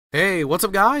Hey, what's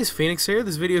up guys? Phoenix here.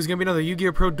 This video is going to be another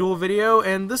YGOPro duel video,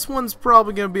 and this one's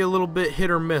probably going to be a little bit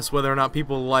hit or miss whether or not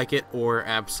people like it or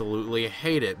absolutely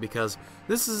hate it, because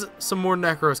this is some more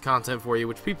Nekroz content for you,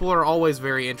 which people are always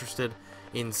very interested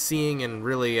in seeing and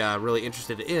really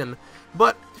interested in,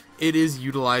 but it is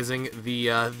utilizing the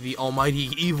almighty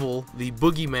evil, the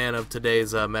boogeyman of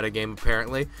today's metagame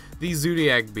apparently, the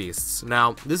Zoodiac beasts.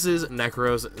 Now, this is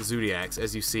Nekroz Zoodiacs,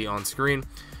 as you see on screen.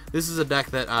 This is a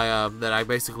deck that I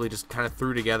basically just kind of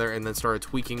threw together and then started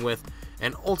tweaking with,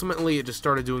 and ultimately it just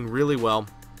started doing really well,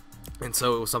 and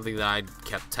so it was something that I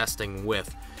kept testing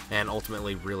with and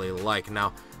ultimately really like.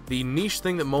 Now, the niche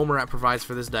thing that Momorat provides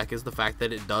for this deck is the fact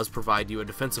that it does provide you a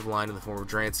defensive line in the form of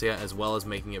Drancia, as well as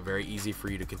making it very easy for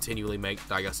you to continually make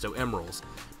Daigusto Emeralds.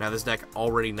 Now, this deck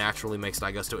already naturally makes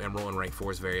Daigusto Emerald and rank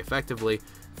 4s very effectively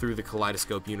through the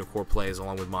Kaleidoscope Unicorn plays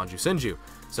along with Manju Senju,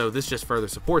 so this just further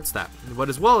supports that. But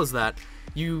as well as that,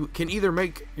 you can either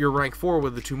make your rank 4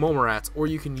 with the two Momorats, or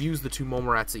you can use the two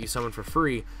Momorats that you summon for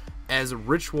free as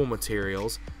ritual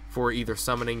materials for either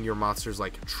summoning your monsters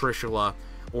like Trishula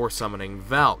or summoning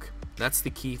Valk. That's the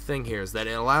key thing here, is that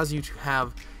it allows you to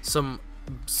have some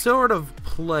sort of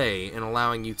play in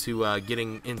allowing you to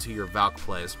getting into your Valk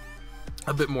plays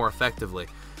a bit more effectively,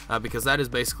 because that is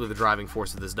basically the driving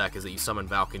force of this deck, is that you summon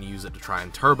Valk and use it to try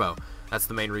and turbo. That's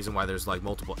the main reason why there's like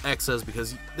multiple Exas,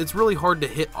 because it's really hard to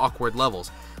hit awkward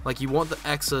levels. Like, you want the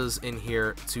Exas in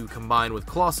here to combine with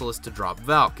Colossalist to drop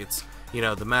Valk. It's, you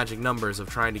know, the magic numbers of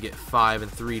trying to get 5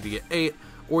 and 3 to get 8,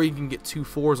 or you can get 2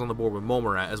 4s on the board with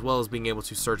Momorat, as well as being able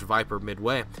to search Viper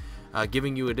midway,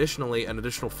 giving you additionally an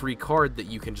additional free card that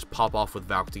you can just pop off with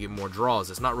Valk to get more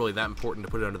draws. It's not really that important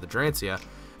to put it under the Drancia,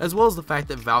 as well as the fact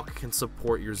that Valk can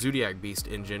support your Zoodiac Beast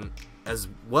engine as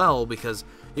well, because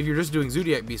if you're just doing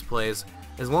Zoodiac Beast plays,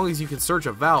 as long as you can search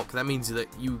a Valk, that means that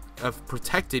you have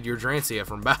protected your Drancia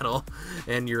from battle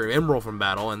and your Emerald from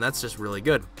battle, and that's just really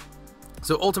good.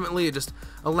 So ultimately, it just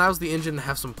allows the engine to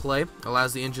have some play,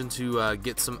 allows the engine to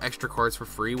get some extra cards for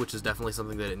free, which is definitely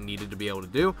something that it needed to be able to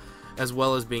do, as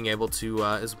well as being able to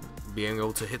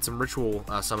hit some ritual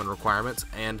summon requirements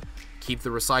and keep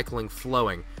the recycling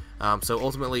flowing. So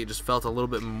ultimately, it just felt a little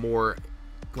bit more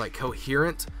like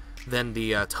coherent than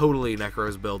the totally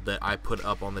Nekroz build that I put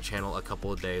up on the channel a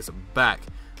couple of days back,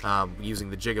 using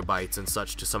the Gigabytes and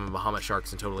such to summon Bahamut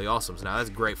Sharks and Totally Awesomes. Now,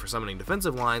 that's great for summoning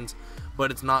defensive lines, but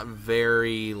it's not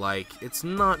very,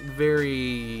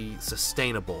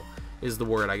 sustainable is the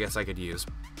word I guess I could use.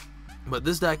 But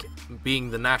this deck, being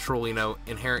the natural,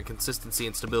 inherent consistency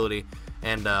and stability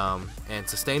and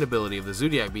sustainability of the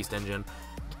Zoodiac Beast engine,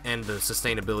 and the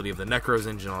sustainability of the Nekroz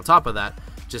engine on top of that,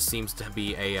 just seems to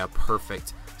be a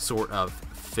perfect sort of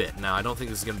fit. Now, I don't think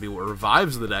this is going to be what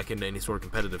revives the deck into any sort of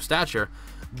competitive stature,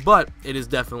 but it is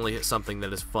definitely something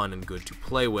that is fun and good to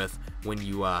play with when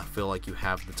you feel like you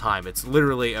have the time. It's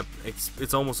literally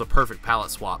it's almost a perfect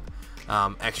palette swap,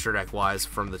 extra deck wise,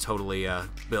 from the Totally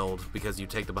build, because you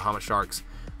take the Bahamut Sharks,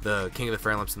 the King of the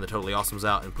Fair Limps, and the Totally Awesomes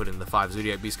out and put in the 5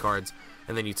 Zoodiac Beast cards,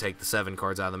 and then you take the 7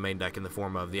 cards out of the main deck in the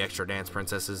form of the extra Dance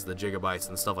Princesses, the Gigabytes,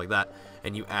 and stuff like that,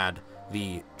 and you add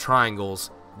the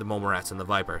Triangles, the Momorats, and the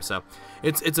Viper. So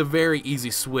it's a very easy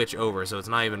switch over, so it's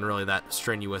not even really that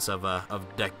strenuous of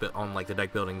deck on like the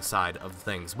deck building side of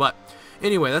things. But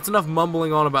anyway, that's enough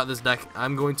mumbling on about this deck.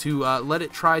 I'm going to let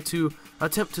it try to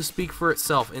attempt to speak for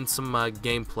itself in some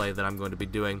gameplay that I'm going to be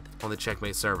doing on the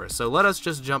Checkmate server. So let us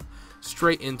just jump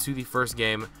straight into the first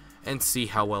game and see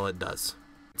how well it does.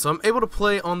 So I'm able to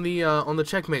play on the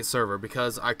Checkmate server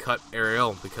because I cut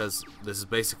Ariel, because this is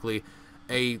basically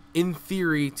a, in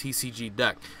theory, TCG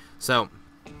deck. So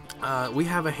we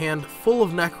have a hand full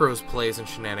of Nekroz plays and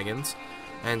shenanigans,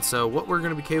 and so what we're going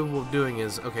to be capable of doing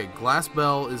is, okay, Glass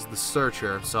Bell is the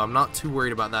Searcher, so I'm not too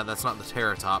worried about that. That's not the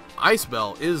Terratop. Ice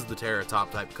Bell is the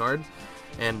Terratop type card,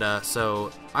 and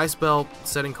so Ice Bell,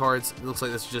 setting cards, it looks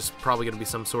like this is just probably going to be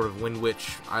some sort of Wind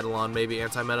Witch, Eidolon, maybe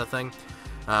anti-meta thing.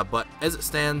 But as it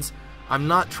stands, I'm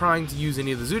not trying to use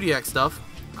any of the Zoodiac stuff.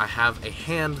 I have a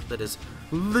hand that is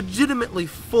legitimately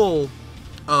full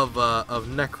of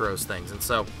Nekroz things, and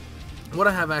so what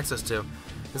I have access to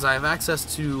is I have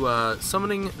access to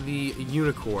summoning the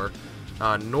Unicorn,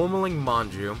 normaling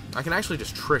Manju. I can actually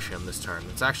just Trish him this turn.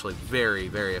 It's actually very,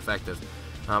 very effective.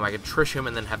 I can Trish him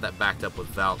and then have that backed up with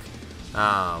Valk,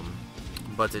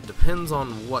 but it depends on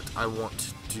what I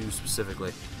want to do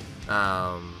specifically.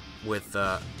 If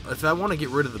I want to get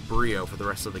rid of the Brio for the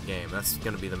rest of the game, that's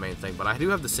going to be the main thing. But I do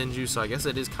have the Senju, so I guess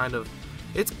it is kind of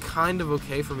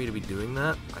okay for me to be doing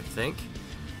that, I think.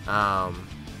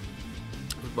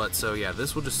 But so yeah,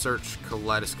 this will just search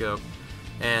Kaleidoscope,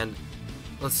 and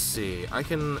let's see. I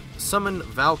can summon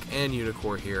Valk and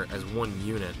Unicorn here as one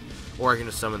unit, or I can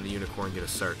just summon the Unicorn and get a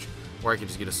search, or I can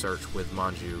just get a search with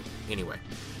Manju anyway.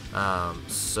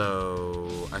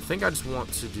 So I think I just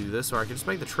want to do this, or I can just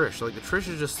make the Trish. Like, the Trish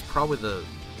is just probably the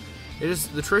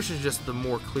Trish is just the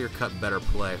more clear-cut, better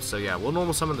play. So yeah, we'll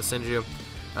normal summon the Senju,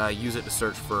 use it to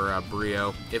search for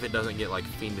Brio if it doesn't get like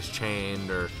Fiendish Chained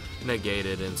or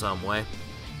negated in some way.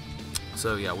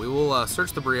 So yeah, we will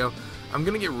search the Brio. I'm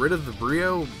gonna get rid of the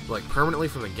Brio like permanently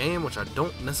from the game, which I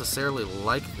don't necessarily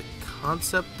like the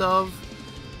concept of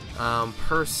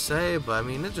per se, but I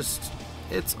mean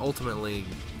it's ultimately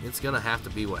gonna have to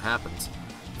be what happens.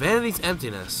 Vanity's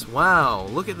Emptiness. Wow,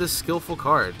 look at this skillful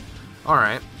card.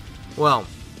 Alright, well,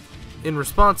 in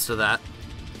response to that,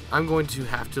 I'm going to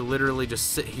have to literally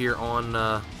just sit here on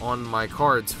my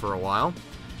cards for a while.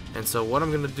 And so what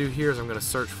I'm going to do here is I'm going to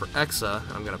search for Exa,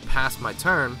 and I'm going to pass my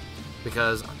turn,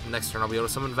 because next turn I'll be able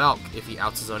to summon Valk if he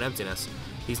outs his own emptiness.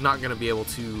 He's not going to be able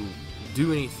to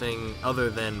do anything other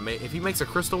than, if he makes a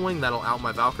Crystal Wing, that'll out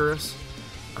my Valkyrus.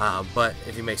 But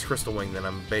if he makes Crystal Wing, then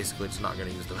I'm basically just not going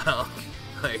to use the Valk.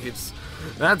 Like,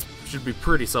 that should be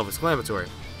pretty self-explanatory.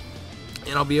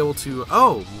 And I'll be able to,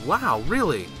 oh, wow,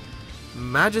 really?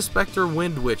 Majespecter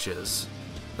Wind Witches.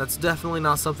 That's definitely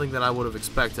not something that I would have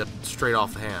expected straight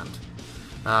off the hand.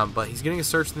 But he's getting a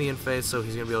search in the end phase, so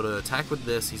he's going to be able to attack with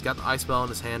this. He's got the Ice Spell in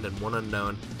his hand and one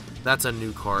unknown. That's a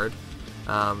new card.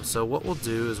 So what we'll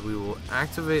do is we will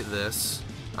activate this.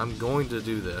 I'm going to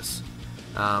do this.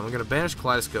 I'm going to banish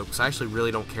Kaleidoscope because I actually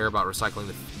really don't care about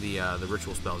recycling the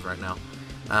ritual spells right now.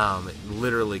 It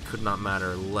literally could not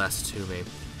matter less to me.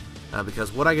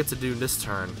 Because what I get to do this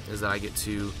turn is that I get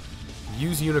to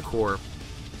use Unicorn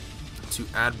to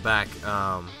add back,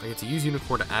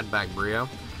 to add back Brio.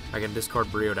 I can discard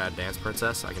Brio to add Dance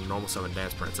Princess. I can normal summon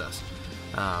Dance Princess.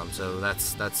 So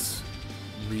that's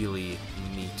really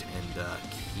neat and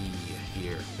key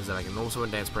here, is that I can normal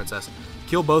summon Dance Princess,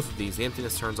 kill both of these, the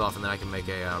emptiness turns off, and then I can make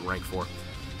a rank 4.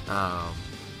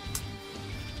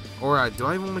 Or do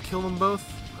I even want to kill them both?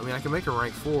 I mean, I can make a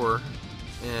rank 4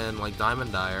 and like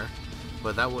Diamond Dire,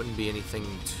 but that wouldn't be anything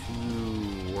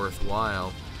too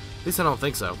worthwhile. At least I don't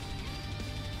think so.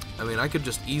 I mean, I could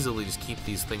just easily just keep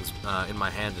these things in my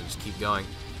hand and just keep going,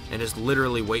 and just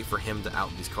literally wait for him to out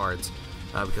these cards.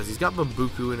 Because he's got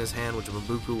Bambuku in his hand, which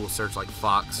Bambuku will search like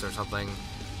Fox or something,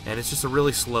 and it's just a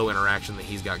really slow interaction that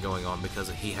he's got going on because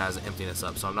he has emptiness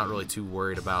up, so I'm not really too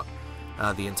worried about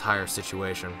the entire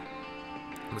situation.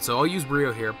 But so I'll use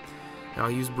Brio here, and I'll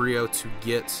use Brio to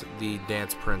get the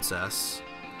Dance Princess,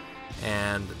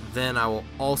 and then I will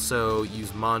also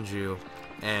use Manju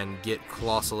and get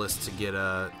Colossalus to get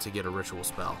a ritual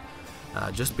spell,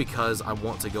 just because I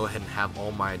want to go ahead and have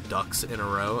all my ducks in a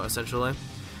row, essentially,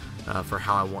 for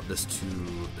how I want this to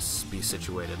be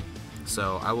situated.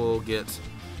 So I will get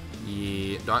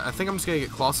I think I'm just gonna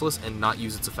get Colossalus and not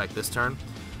use its effect this turn,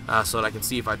 so that I can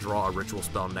see if I draw a ritual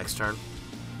spell next turn.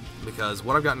 Because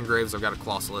what I've got in grave is I've got a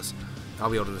Colossalus. I'll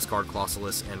be able to discard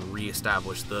Colossalus and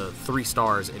re-establish the 3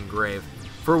 stars in grave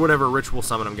for whatever ritual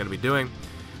summon I'm going to be doing.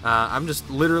 I'm just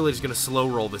literally just going to slow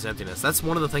roll this emptiness. That's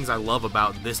one of the things I love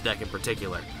about this deck in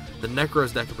particular. The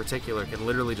Nekroz deck in particular can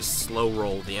literally just slow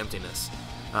roll the emptiness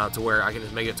to where I can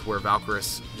just make it to where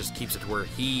Valkyrus just keeps it to where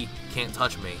he can't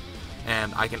touch me,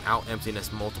 and I can out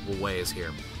emptiness multiple ways here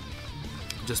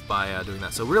just by doing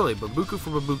that. So really, Bambuku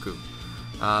for Bambuku.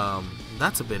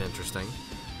 That's a bit interesting.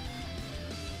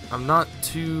 I'm not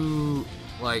too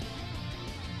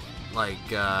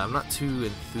I'm not too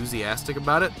enthusiastic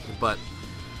about it, but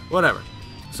whatever.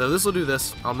 So this will do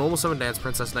this. I'll normal summon Dance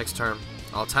Princess next turn.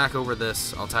 I'll attack over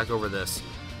this. I'll attack over this.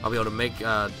 I'll be able to make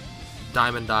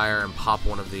Diamond Dire and pop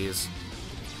one of these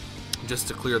just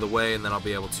to clear the way, and then I'll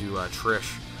be able to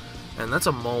Trish. And that's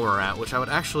a Mulmarat, which I would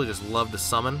actually just love to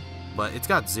summon, but it's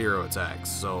got 0 attacks,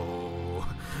 so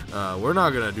we're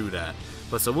not gonna do that.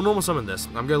 But so we'll normal summon this.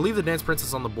 I'm gonna leave the Dance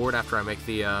Princess on the board after I make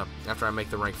the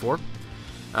rank 4,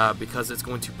 because it's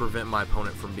going to prevent my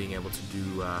opponent from being able to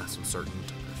do some certain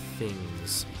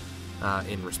things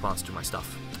in response to my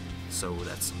stuff. So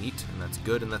that's neat, and that's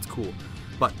good, and that's cool.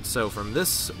 But so from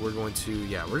this, we're going to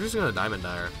we're just gonna Diamond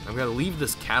Dire. I'm gonna leave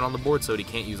this cat on the board so that he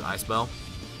can't use Ice Spell,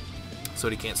 so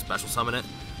that he can't special summon it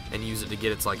and use it to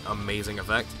get its like amazing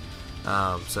effect.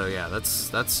 So yeah,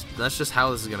 that's just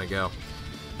how this is gonna go.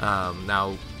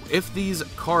 Now, if these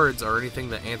cards are anything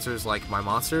that answers like my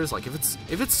monsters, like if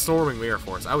it's Storming Mirror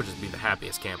Force, I would just be the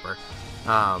happiest camper.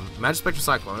 Majespecter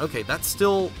Cyclone, okay, that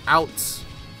still outs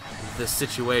this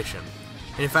situation,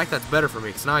 and in fact that's better for me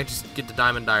because now I just get to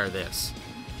Diamond Dire this,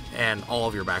 and all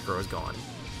of your back row is gone,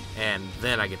 and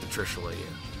then I get to Trishula you.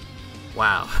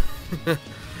 Wow.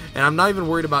 And I'm not even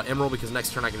worried about Emerald because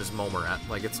next turn I can just Momorat.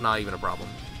 Like, it's not even a problem.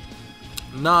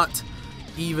 Not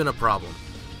even a problem.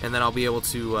 And then I'll be able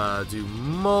to do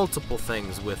multiple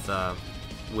things with the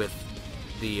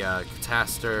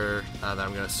Cataster that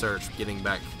I'm going to search, getting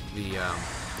back the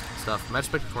stuff.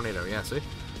 Majespecter Tornado, yeah, see?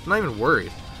 I'm not even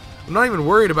worried. I'm not even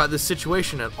worried about this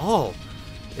situation at all.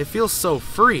 It feels so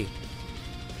free.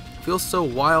 It feels so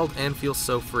wild and feels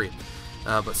so free.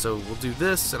 But so we'll do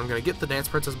this, and I'm going to get the Dance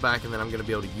Princess back, and then I'm going to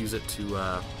be able to use it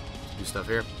to do stuff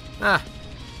here. Ah,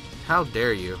 how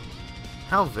dare you.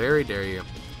 How very dare you.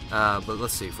 But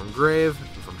let's see, from Grave,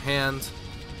 and from Hand.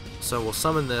 So we'll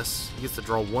summon this. He gets to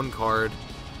draw one card,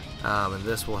 and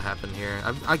this will happen here.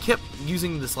 I kept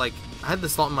using this, like, I had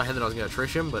this thought in my head that I was going to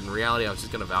Trish him, but in reality I was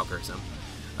just going to Valkyrie him.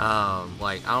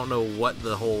 Like, I don't know what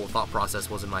the whole thought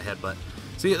process was in my head, but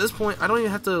see, at this point, I don't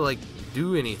even have to, like,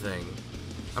 do anything.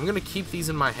 I'm gonna keep these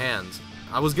in my hands.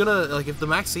 I was gonna, like, if the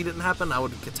Max C didn't happen, I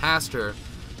would Cataster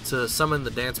to summon the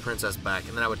Dance Princess back,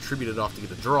 and then I would tribute it off to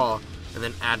get a draw, and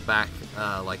then add back,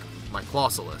 like, my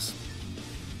Clausulus.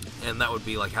 And that would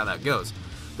be, like, how that goes.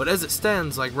 But as it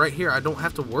stands, like, right here, I don't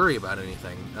have to worry about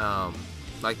anything.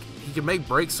 Like, he can make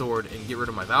Break Sword and get rid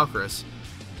of my Valkyris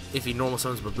if he normal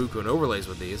summons Mabuku and overlays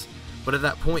with these, but at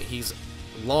that point, he's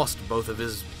lost both of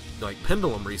his, like,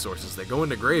 Pendulum resources. They go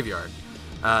into Graveyard.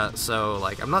 So,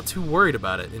 like, I'm not too worried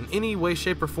about it in any way,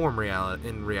 shape, or form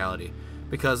in reality,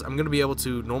 because I'm going to be able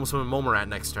to normal summon Momorat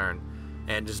next turn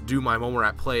and just do my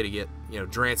Momorat play to get, you know,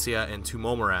 Drancia and 2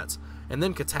 Momorats. And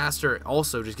then Cataster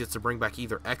also just gets to bring back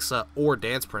either Exa or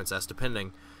Dance Princess,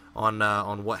 depending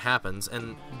on what happens.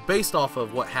 And based off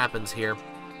of what happens here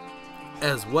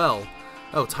as well,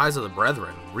 oh, Ties of the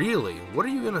Brethren, really? What are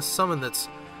you going to summon that's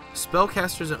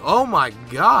Spellcasters? And oh my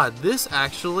god, this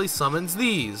actually summons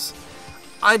these.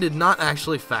 I did not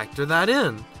actually factor that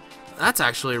in. That's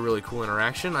actually a really cool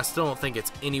interaction. I still don't think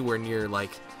it's anywhere near,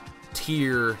 like,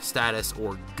 tier status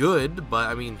or good, but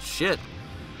I mean, shit,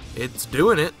 it's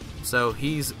doing it. So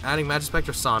he's adding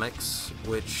Majespecter Sonics,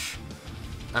 which,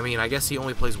 I mean, I guess he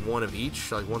only plays one of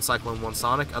each, like one Cyclone, one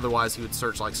Sonic. Otherwise, he would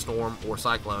search, like, Storm or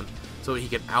Cyclone so he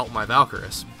could out my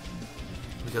Valkyris.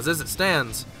 Because as it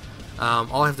stands,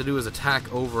 all I have to do is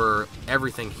attack over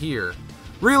everything here.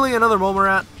 Really? Another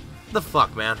Momorat? The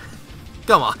fuck, man?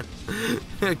 Come on.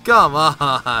 Come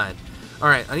on.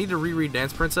 Alright, I need to reread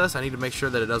Dance Princess. I need to make sure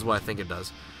that it does what I think it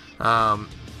does.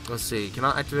 Let's see.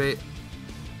 Cannot activate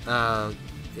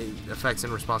effects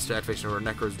in response to activation of a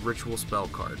Nekroz ritual spell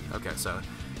card. Okay, so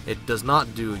it does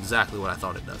not do exactly what I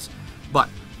thought it does. But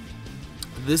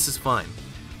this is fine,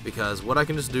 because what I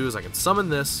can just do is I can summon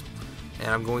this, and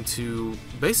I'm going to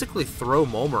basically throw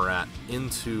Momorat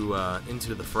into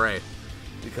the fray,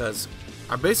 because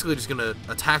I'm basically just going to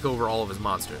attack over all of his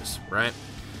monsters, right?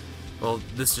 Well,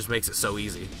 this just makes it so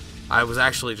easy. I was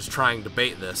actually just trying to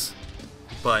bait this,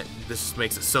 but this just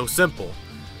makes it so simple,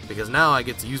 because now I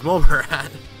get to use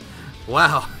Momorat.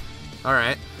 Wow.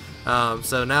 Alright.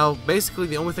 So now, basically,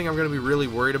 the only thing I'm going to be really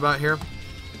worried about here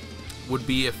would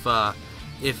be if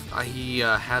he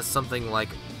has something like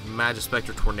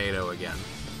Majespecter Tornado again.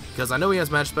 Because I know he has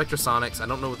Majespecter Sonics. I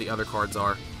don't know what the other cards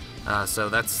are. So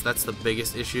that's the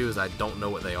biggest issue, is I don't know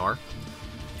what they are.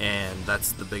 And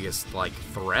that's the biggest, like,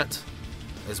 threat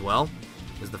as well,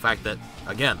 is the fact that,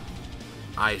 again,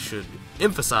 I should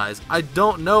emphasize, I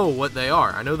don't know what they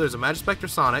are. I know there's a Majespecter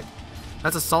Sonic.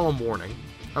 That's a Solemn Warning.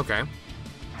 Okay.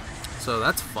 So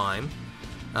that's fine.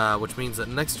 Which means that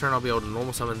next turn I'll be able to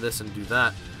normal summon this and do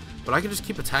that. But I can just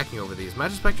keep attacking over these.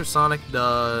 Majespecter Sonic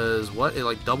does what? It,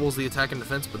 like, doubles the attack and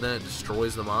defense, but then it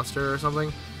destroys the monster or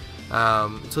something.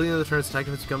 Until the end of the turn, its attack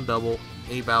and defense become double.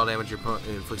 Any battle damage your opponent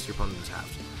inflicts to your opponent is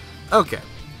halved. Okay.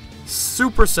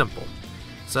 Super simple.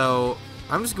 So,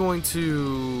 I'm just going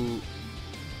to...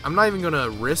 I'm not even going to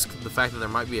risk the fact that there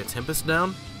might be a Tempest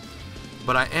down,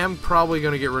 but I am probably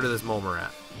going to get rid of this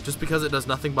Momorat, just because it does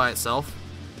nothing by itself,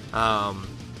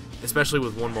 especially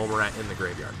with one Momorat in the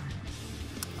graveyard.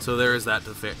 So there is that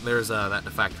to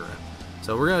factor in.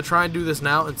 So we're going to try and do this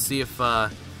now and see if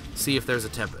there's a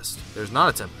Tempest. There's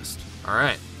not a Tempest.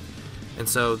 Alright. And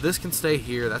so this can stay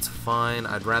here. That's fine.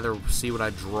 I'd rather see what I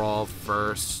draw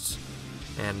first.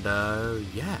 And,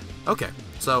 yeah. Okay.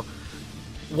 So,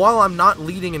 while I'm not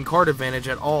leading in card advantage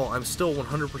at all, I'm still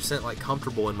 100% like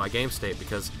comfortable in my game state,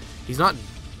 because he's not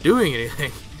doing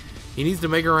anything. He needs to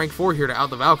make a rank 4 here to out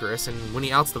the Valkyris, and when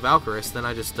he outs the Valkyris, then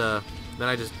I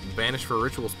just banish for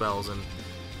ritual spells and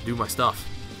do my stuff.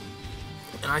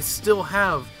 And I still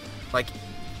have, like,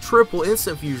 triple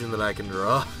instant fusion that I can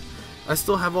draw. I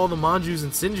still have all the Manjus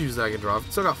and Sinjus that I can draw.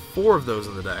 I've still got 4 of those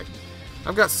in the deck.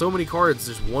 I've got so many cards,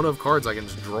 just one of cards I can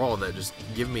just draw that just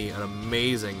give me an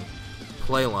amazing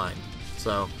play line.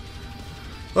 So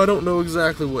I don't know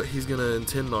exactly what he's going to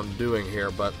intend on doing here,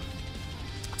 but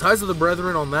Ties of the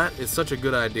Brethren on that is such a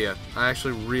good idea. I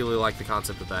actually really like the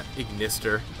concept of that.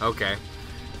 Ignister. Okay.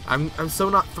 I'm so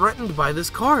not threatened by this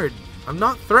card. I'm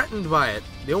not threatened by it.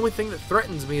 The only thing that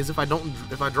threatens me is if I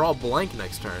draw a blank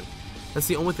next turn. That's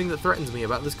the only thing that threatens me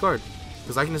about this card,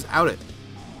 because I can just out it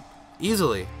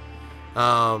easily.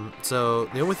 So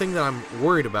the only thing that I'm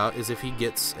worried about is if he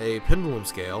gets a Pendulum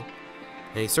Scale,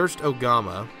 and he searched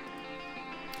Ogama.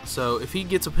 So if he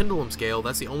gets a Pendulum Scale,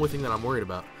 that's the only thing that I'm worried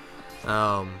about.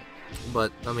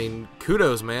 But I mean,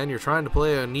 kudos, man. You're trying to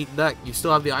play a neat deck. You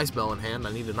still have the Ice Bell in hand.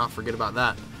 I need to not forget about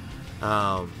that.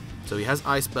 So he has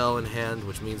Ice Bell in hand,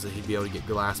 which means that he'd be able to get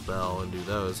Glass Bell and do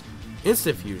those.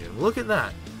 Instant Fusion. Look at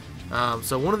that.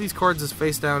 So one of these cards is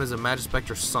face down is a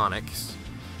Majespecter Sonics,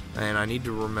 and I need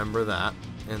to remember that.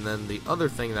 And then the other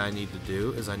thing that I need to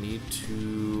do is I need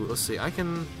to, let's see, I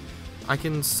can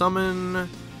summon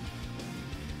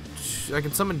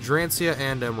Drancia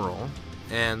and Emerald,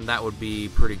 and that would be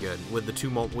pretty good. With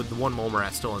the one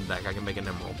Molmerat still in deck, I can make an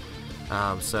Emerald.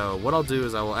 So what I'll do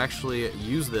is I will actually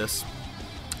use this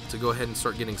to go ahead and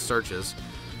start getting searches.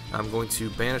 I'm going to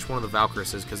banish one of the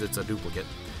Valkyrises because it's a duplicate,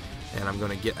 and I'm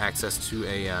going to get access to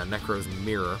a Nekroz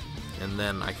Mirror, and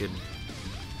then I could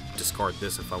discard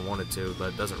this if I wanted to, but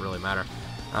it doesn't really matter.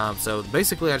 So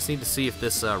basically I just need to see if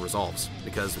this resolves,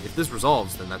 because if this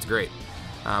resolves, then that's great.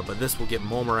 But this will get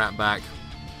Molmerat back,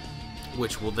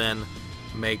 which will then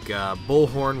make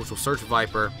Bullhorn, which will search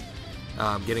Viper,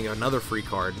 getting another free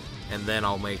card, and then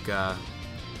I'll make,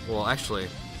 well actually,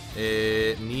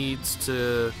 it needs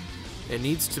to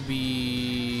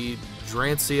be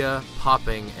Drancia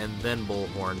popping and then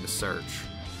Bullhorn to search.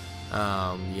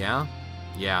 Yeah,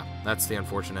 that's the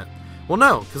unfortunate. Well,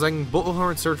 no, because I can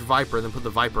Bullhorn search Viper, then put the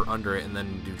Viper under it, and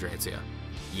then do Drancia.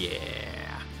 Yeah,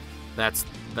 that's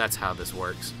how this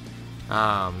works.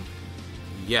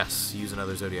 Yes, use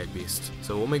another Zoodiac Beast.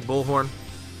 So we'll make Bullhorn,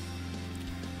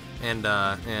 and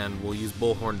we'll use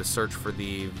Bullhorn to search for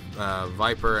the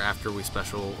Viper after we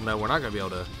special. No, we're not going to be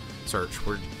able to search.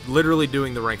 We're literally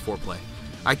doing the rank 4 play.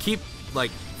 I keep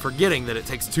like forgetting that it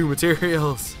takes 2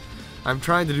 materials. I'm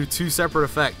trying to do 2 separate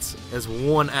effects as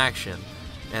one action,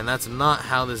 and that's not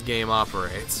how this game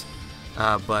operates.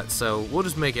 But so we'll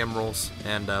just make emeralds,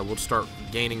 and we'll start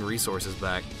gaining resources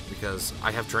back, because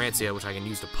I have Drancia, which I can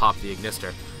use to pop the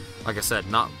Ignister. Like I said,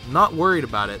 not worried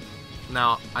about it.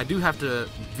 Now, I do have to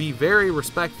be very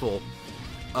respectful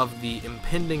of the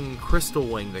impending Crystal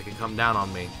Wing that can come down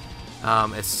on me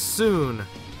as soon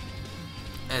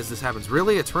as this happens.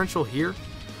 Really? A Torrential here?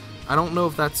 I don't know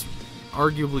if that's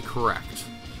arguably correct.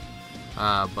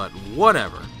 But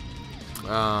whatever.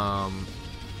 Yeah,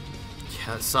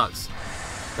 that sucks.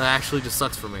 That actually just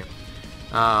sucks for me.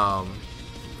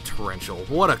 Torrential.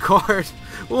 What a card!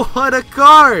 What a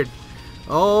card!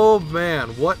 Oh man,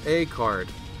 what a card.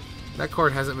 That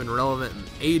card hasn't been relevant in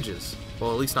ages.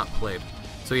 Well, at least not played.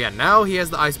 So yeah, now he has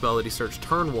the Ice Bell that he searched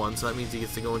turn 1, so that means he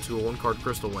gets to go into a 1-card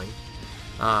Crystal Wing.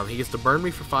 He gets to burn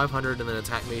me for 500 and then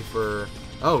attack me for...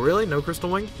 Oh, really? No Crystal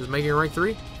Wing? Just making a rank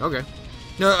 3? Okay.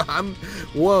 I'm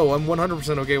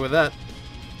 100% okay with that.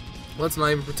 Let's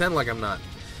not even pretend like I'm not.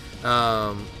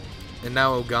 And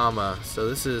now Ogama. So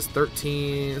this is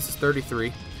 13. This is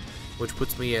 33, which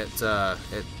puts me at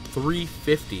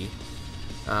 350.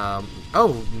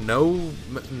 Oh, no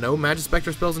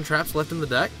Majespecter spells and traps left in the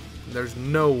deck? There's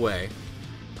no way.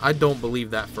 I don't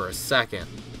believe that for a second.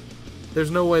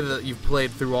 There's no way that you've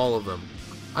played through all of them.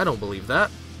 I don't believe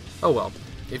that. Oh well.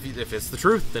 If it's the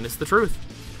truth, then it's the truth.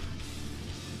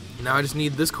 Now I just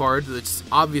need this card that's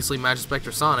obviously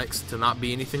Majespecter Sonics to not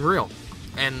be anything real.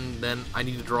 And then I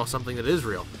need to draw something that is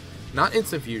real. Not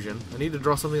Instant Fusion. I need to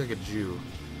draw something like a Jew.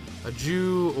 A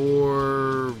Jew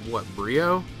or... what,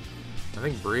 Brio? I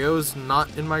think Brio's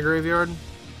not in my graveyard.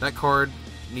 That card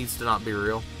needs to not be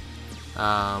real.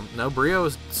 No, Brio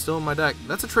is still in my deck.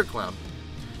 That's a Trick Clown.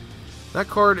 That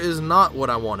card is not what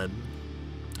I wanted.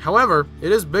 However,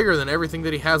 it is bigger than everything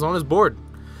that he has on his board.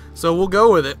 So we'll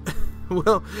go with it.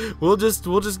 we'll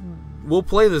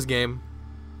play this game.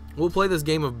 We'll play this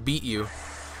game of beat you.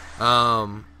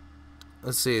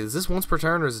 Let's see. Is this once per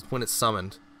turn or is it when it's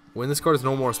summoned? When this card is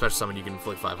no more special summon, you can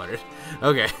inflict 500.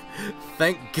 Okay.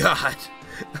 Thank God.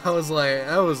 I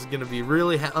was gonna be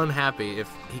really unhappy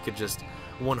if he could just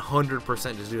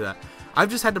 100% just do that. I've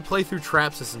just had to play through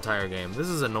traps this entire game. This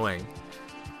is annoying.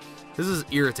 This is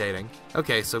irritating.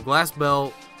 Okay, so Glass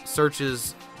Bell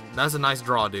searches. That's a nice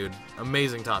draw, dude.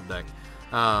 Amazing top deck.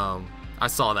 I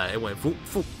saw that. It went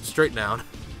straight down.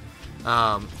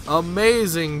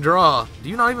 Amazing draw. Do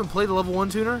you not even play the level 1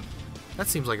 tuner? That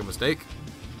seems like a mistake.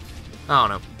 I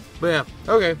don't know. But yeah,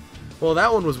 okay. Well,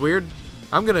 that one was weird.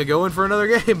 I'm gonna go in for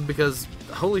another game because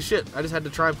holy shit, I just had to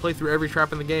try and play through every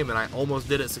trap in the game and I almost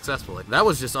did it successfully. That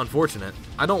was just unfortunate.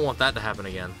 I don't want that to happen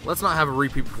again. Let's not have a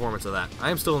repeat performance of that.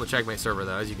 I am still in the checkmate server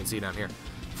though, as you can see down here.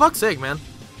 Fuck's sake, man.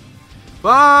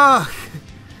 Fuck!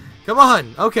 Come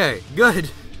on! Okay, good.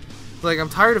 Like, I'm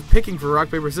tired of picking for rock,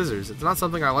 paper, scissors. It's not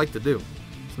something I like to do.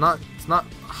 It's not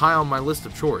high on my list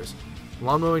of chores.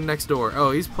 Lawnmowing next door.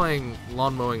 Oh, he's playing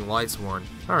Lawnmowing Lightsworn.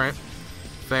 Alright.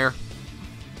 Fair.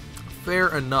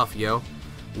 Fair enough, yo.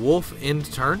 Wolf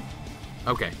end turn?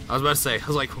 Okay, I was about to say, I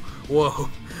was like, whoa.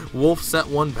 Wolf set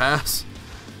one pass?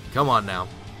 Come on now.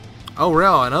 Oh,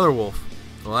 real, another wolf.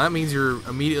 Well, that means you're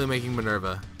immediately making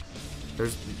Minerva.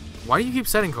 Why do you keep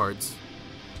setting cards?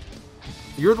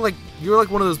 You're like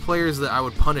one of those players that I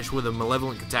would punish with a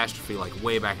malevolent catastrophe like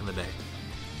way back in the day.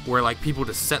 Where like people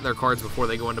just set their cards before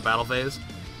they go into battle phase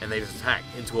and they just attack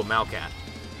into a Malcat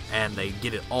and they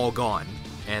get it all gone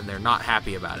and they're not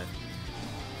happy about it.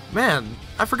 Man,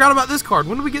 I forgot about this card.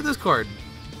 When did we get this card?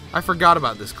 I forgot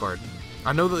about this card.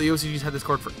 I know that the OCG's had this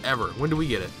card forever. When did we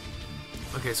get it?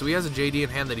 Okay, so he has a JD in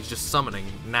hand that he's just summoning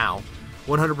now.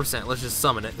 100%. Let's just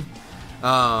summon it.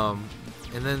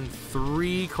 And then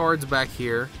 3 cards back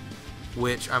here,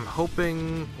 which I'm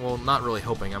hoping, well, not really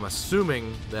hoping, I'm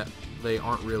assuming that they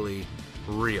aren't really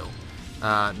real.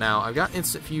 Now, I've got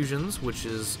instant fusions, which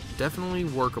is definitely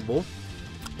workable,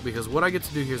 because what I get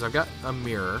to do here is I've got a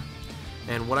mirror,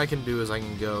 and what I can do is I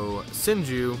can go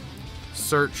Sinju,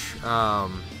 search, I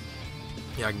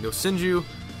can go Sinju,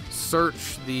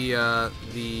 search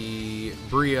the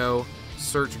Brio,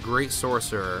 search Great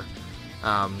Sorcerer,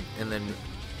 and then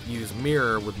use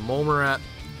Mirror with Molmarat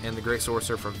and the Great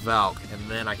Sorcerer for Valk, and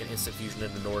then I can instant fusion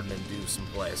into Nordic and do some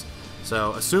plays.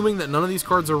 So, assuming that none of these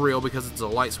cards are real because it's a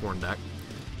Lightsworn deck,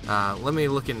 let me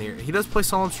look in here. He does play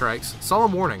Solemn Strikes.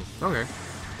 Solemn Warning. Okay.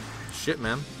 Shit,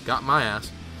 man. Got my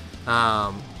ass.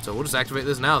 So we'll just activate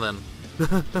this now then.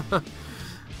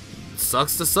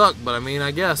 Sucks to suck, but I mean, I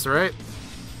guess, right?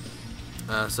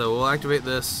 So we'll activate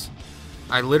this.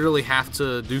 I literally have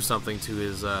to do something to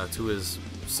his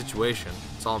situation.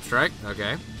 Solemn Strike,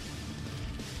 okay.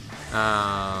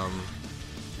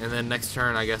 And then next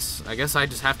turn, I guess I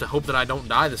just have to hope that I don't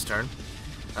die this turn,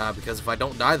 because if I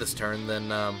don't die this turn,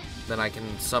 then I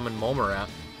can summon Molmarat.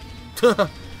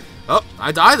 Oh,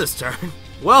 I die this turn.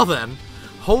 Well then,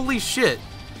 holy shit!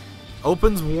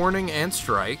 Opens Warning and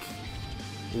Strike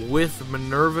with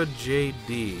Minerva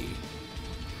JD.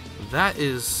 That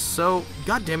is so...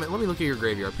 God damn it, let me look at your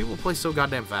graveyard. People play so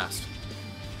goddamn fast.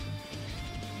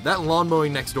 That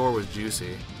Lawnmowing next door was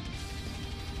juicy.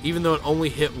 Even though it only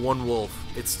hit one wolf,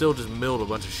 it still just milled a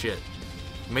bunch of shit.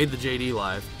 Made the JD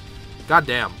live. God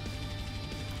damn.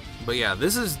 But yeah,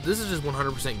 this is just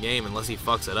 100% game unless he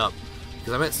fucks it up.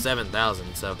 Because I'm at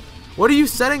 7,000, so... What are you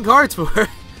setting cards for?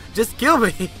 Just kill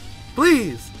me.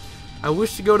 Please. I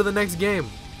wish to go to the next game.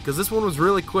 Because this one was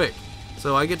really quick.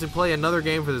 So I get to play another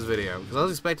game for this video. Because I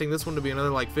was expecting this one to be another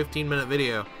like 15-minute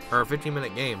video. Or a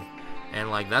 15-minute game. And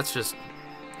like that's just...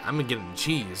 I'm getting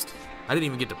cheesed. I didn't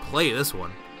even get to play this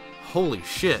one. Holy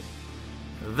shit.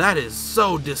 That is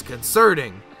so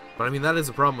disconcerting. But I mean, that is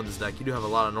the problem with this deck. You do have a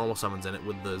lot of normal summons in it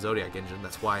with the Zoodiac engine.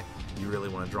 That's why you really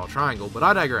want to draw triangle. But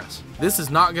I digress. This is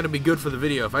not going to be good for the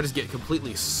video if I just get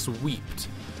completely sweeped.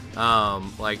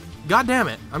 Like, god damn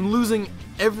it. I'm losing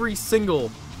every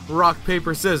single rock,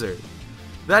 paper, scissors.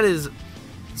 That is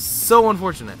so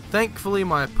unfortunate. Thankfully,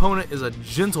 my opponent is a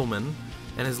gentleman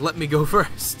and has let me go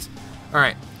first.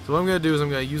 Alright, so what I'm going to do is I'm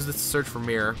going to use this to search for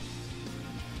Mirror.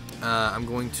 I'm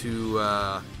going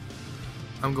to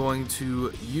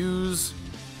use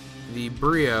the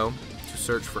Brio to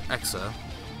search for Exa.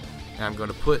 And I'm going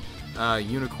to put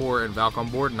Unicorn and Valk on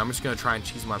board, and I'm just going to try and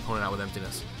cheese my opponent out with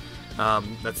emptiness.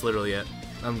 That's literally it.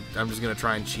 I'm just going to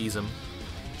try and cheese him.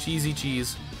 Cheesy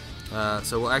cheese.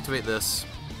 So we'll activate this.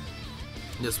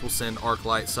 This will send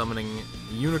Arclight summoning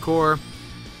Unicorn.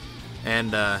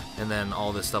 And then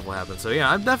all this stuff will happen. So yeah,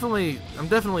 I'm definitely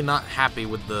not happy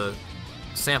with the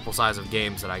sample size of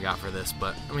games that I got for this,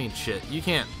 but I mean shit, you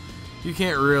can't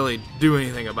really do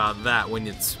anything about that when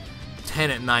it's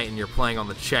 10 at night and you're playing on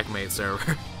the checkmate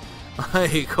server.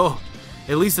 Like, oh,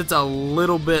 at least it's a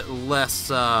little bit less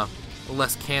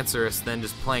cancerous than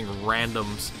just playing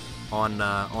randoms on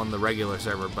the regular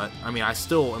server. But I mean, I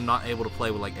still am not able to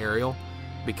play with like Ariel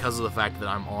because of the fact that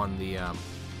I'm on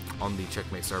the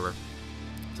checkmate server.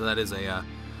 So that is a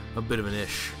bit of an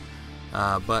ish.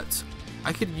 But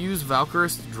I could use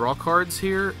Valkyris to draw cards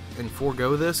here and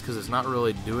forego this because it's not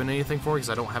really doing anything for me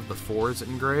because I don't have the 4s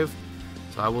engraved.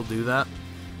 So I will do that.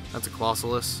 That's a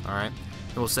Colossalus. Alright.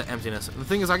 And we'll set emptiness. And the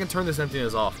thing is, I can turn this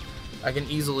emptiness off. I can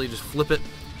easily just flip it,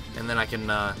 and then I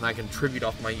can tribute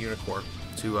off my Unicorn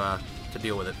to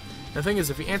deal with it. And the thing is,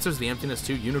 if he answers the emptiness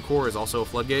too, Unicorn is also a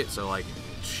floodgate, so like,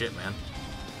 shit, man.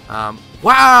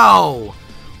 Wow!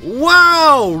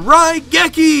 Wow!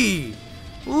 Raigeki!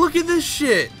 Look at this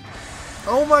shit!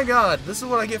 Oh my god, this is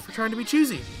what I get for trying to be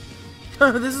choosy.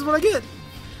 This is what I get.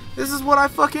 This is what I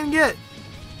fucking get.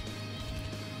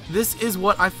 This is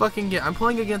what I fucking get. I'm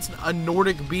playing against a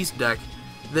Nordic beast deck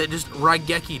that just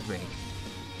Raigeki'd me.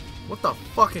 What the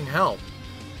fucking hell?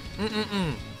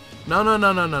 No, no,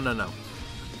 no, no, no, no, no.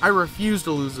 I refuse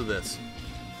to lose to this.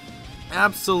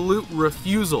 Absolute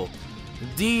refusal.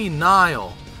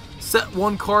 Denial. Set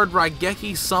one card,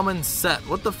 Raigeki, summon, set.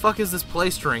 What the fuck is this play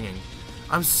stringing?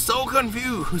 I'm so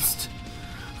confused.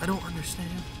 I don't understand.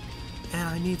 And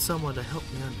I need someone to help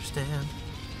me understand.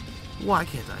 Why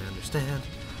can't I understand?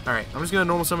 Alright, I'm just gonna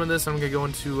normal summon this. I'm gonna go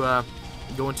into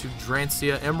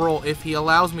Drancia Emerald if he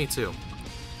allows me to.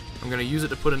 I'm gonna use it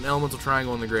to put an elemental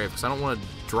triangle in the grave because I don't want to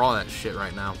draw that shit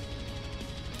right now.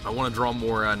 I want to draw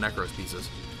more Nekroz pieces.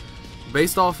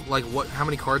 Based off like how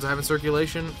many cards I have in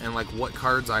circulation and like what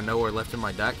cards I know are left in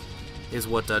my deck is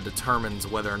what determines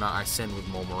whether or not I send with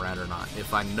Mulmurad or not.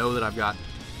 If I know that I've got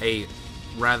a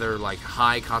rather like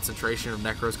high concentration of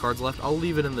Nekroz cards left, I'll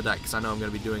leave it in the deck because I know I'm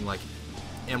going to be doing like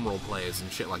Emerald plays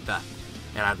and shit like that,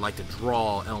 and I'd like to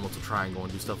draw Elemental Triangle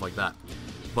and do stuff like that.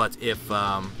 But if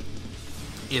I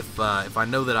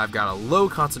know that I've got a low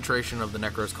concentration of the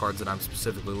Nekroz cards that I'm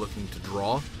specifically looking to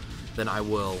draw, then I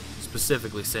will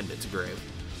specifically send it to grave.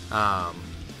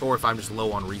 Or if I'm just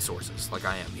low on resources, like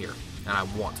I am here, and I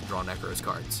want to draw Nekroz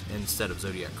cards instead of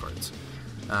Zoodiac cards.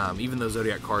 Even though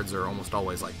Zoodiac cards are almost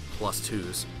always like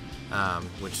 +2s,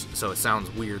 so it sounds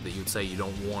weird that you'd say you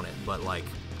don't want it, but like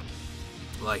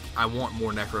I want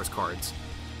more Nekroz cards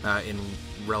in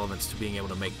relevance to being able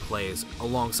to make plays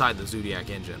alongside the Zoodiac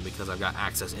engine because I've got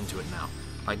access into it now.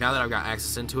 Like now that I've got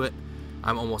access into it,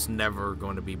 I'm almost never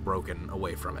going to be broken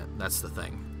away from it. That's the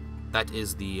thing. That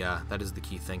is the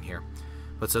key thing here.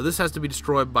 But so this has to be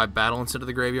destroyed by battle instead of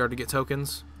the graveyard to get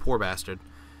tokens. Poor bastard.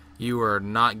 You are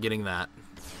not getting that.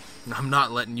 I'm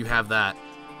not letting you have that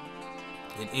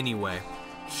in any way,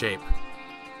 shape,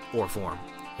 or form.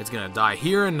 It's gonna die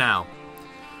here and now.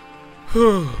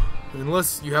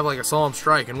 Unless you have like a solemn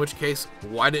strike, in which case,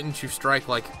 why didn't you strike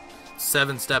like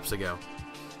 7 steps ago?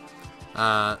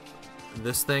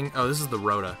 This thing? Oh, this is the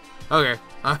Rhoda. Okay,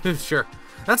 sure.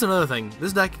 That's another thing.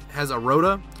 This deck has a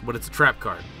Rhoda, but it's a trap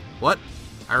card. What?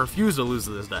 I refuse to lose to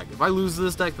this deck. If I lose to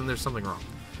this deck, then there's something wrong.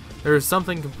 There is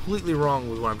something completely wrong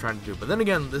with what I'm trying to do. But then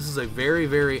again, this is a very,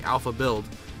 very alpha build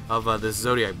of this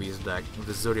Zoodiac Beast deck,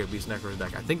 this Zoodiac Beast Nekroz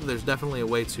deck. I think there's definitely a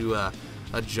way to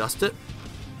adjust it.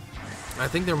 I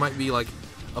think there might be like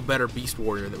a better Beast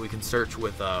Warrior that we can search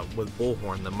with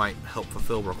Bullhorn that might help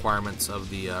fulfill requirements of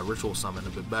the Ritual Summon a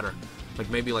bit better. Like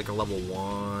maybe like a level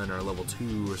 1 or a level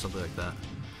 2 or something like that.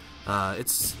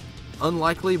 It's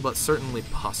unlikely, but certainly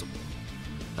possible.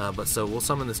 But so we'll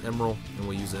summon this Emerald, and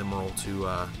we'll use the Emerald to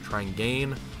try and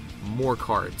gain more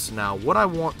cards. Now, what I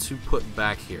want to put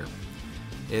back here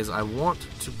is I want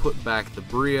to put back the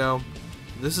Brio.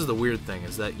 This is the weird thing,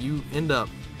 is that you end up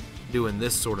doing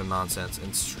this sort of nonsense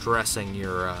and stressing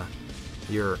your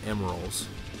emeralds.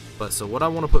 But so what I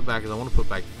want to put back is I want to put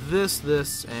back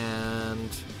this, and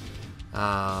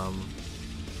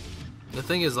the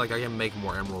thing is, like, I can make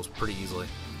more emeralds pretty easily.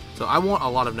 So I want a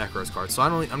lot of Nekroz cards. So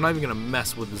I'm not even gonna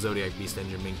mess with the Zoodiac Beast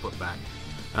engine being put back.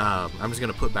 I'm just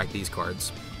gonna put back these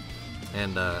cards,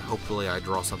 and hopefully I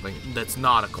draw something that's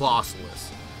not a Colossalus.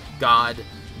 God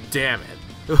damn it!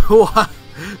 What?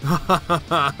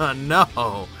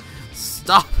 No!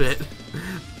 Stop it,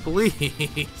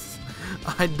 please!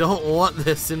 I don't want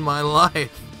this in my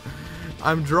life.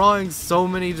 I'm drawing so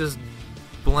many just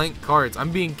blank cards.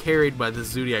 I'm being carried by the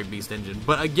Zoodiac Beast engine.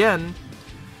 But again,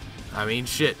 I mean,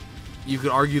 shit. You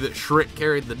could argue that Shrit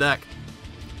carried the deck,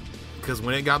 because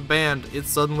when it got banned, it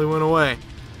suddenly went away.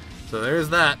 So there's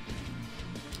that.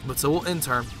 But so we'll end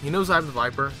turn. He knows I have the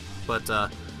Viper,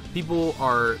 but people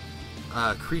are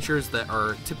creatures that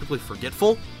are typically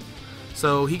forgetful,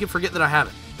 so he can forget that I have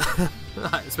it.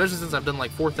 Especially since I've done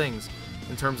like 4 things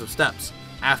in terms of steps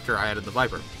after I added the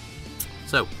Viper.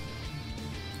 So,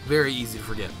 very easy to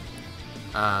forget.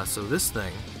 So this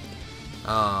thing,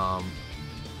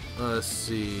 let's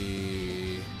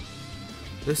see.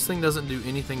 This thing doesn't do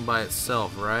anything by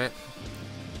itself, right?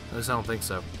 At least I don't think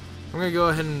so. I'm gonna go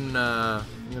ahead and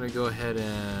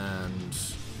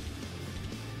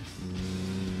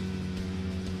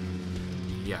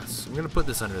yes, I'm gonna put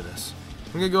this under this.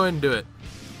 I'm gonna go ahead and do it,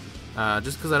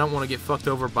 just because I don't want to get fucked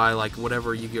over by like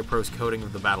whatever YGOPro's coding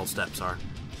of the battle steps are.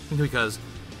 Because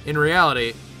in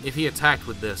reality, if he attacked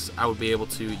with this, I would be able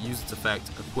to use its effect,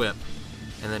 equip,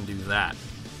 and then do that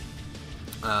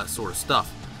sort of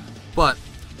stuff. But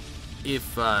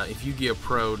if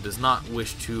YGOPro does not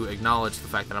wish to acknowledge the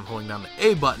fact that I'm holding down the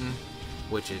A button,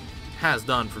 which it has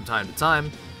done from time to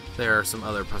time, there are some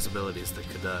other possibilities that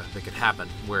could happen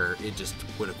where it just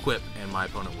would equip and my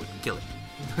opponent would kill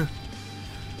it.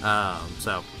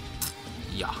 So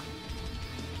yeah.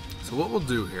 So what we'll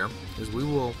do here is we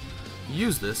will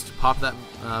use this to pop that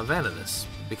Vanadis,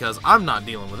 because I'm not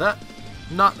dealing with that.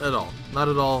 Not at all. Not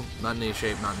at all. Not in any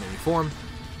shape, not in any form.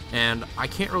 And I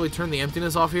can't really turn the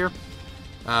emptiness off here.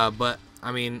 But,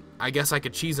 I mean, I guess I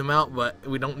could cheese him out, but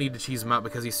we don't need to cheese him out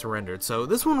because he surrendered. So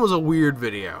this one was a weird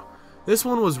video. This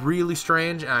one was really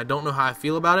strange, and I don't know how I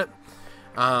feel about it.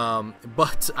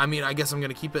 But, I mean, I guess I'm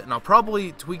going to keep it, and I'll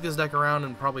probably tweak this deck around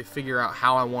and probably figure out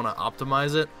how I want to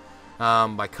optimize it.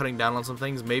 By cutting down on some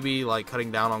things, maybe like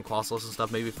cutting down on Colossus and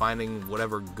stuff, maybe finding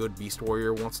whatever good Beast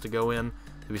Warrior wants to go in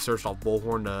to be searched off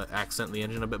Bullhorn to accent the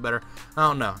engine a bit better. I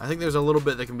don't know. I think there's a little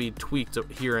bit that can be tweaked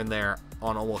here and there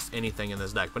on almost anything in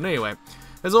this deck. But anyway,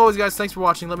 as always, guys, thanks for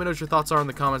watching. Let me know what your thoughts are in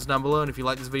the comments down below, and if you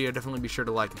like this video, definitely be sure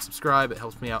to like and subscribe. It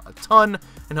helps me out a ton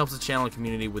and helps the channel and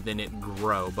community within it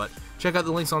grow. But check out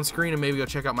the links on screen and maybe go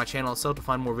check out my channel itself to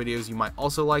find more videos you might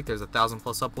also like. There's 1,000+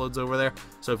 uploads over there,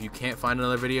 so if you can't find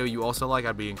another video you also like,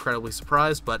 I'd be incredibly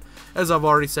surprised. But as I've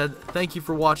already said, thank you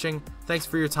for watching, thanks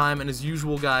for your time, and as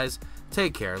usual, guys,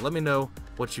 take care. Let me know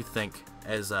what you think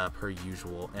as per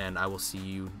usual, and I will see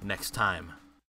you next time.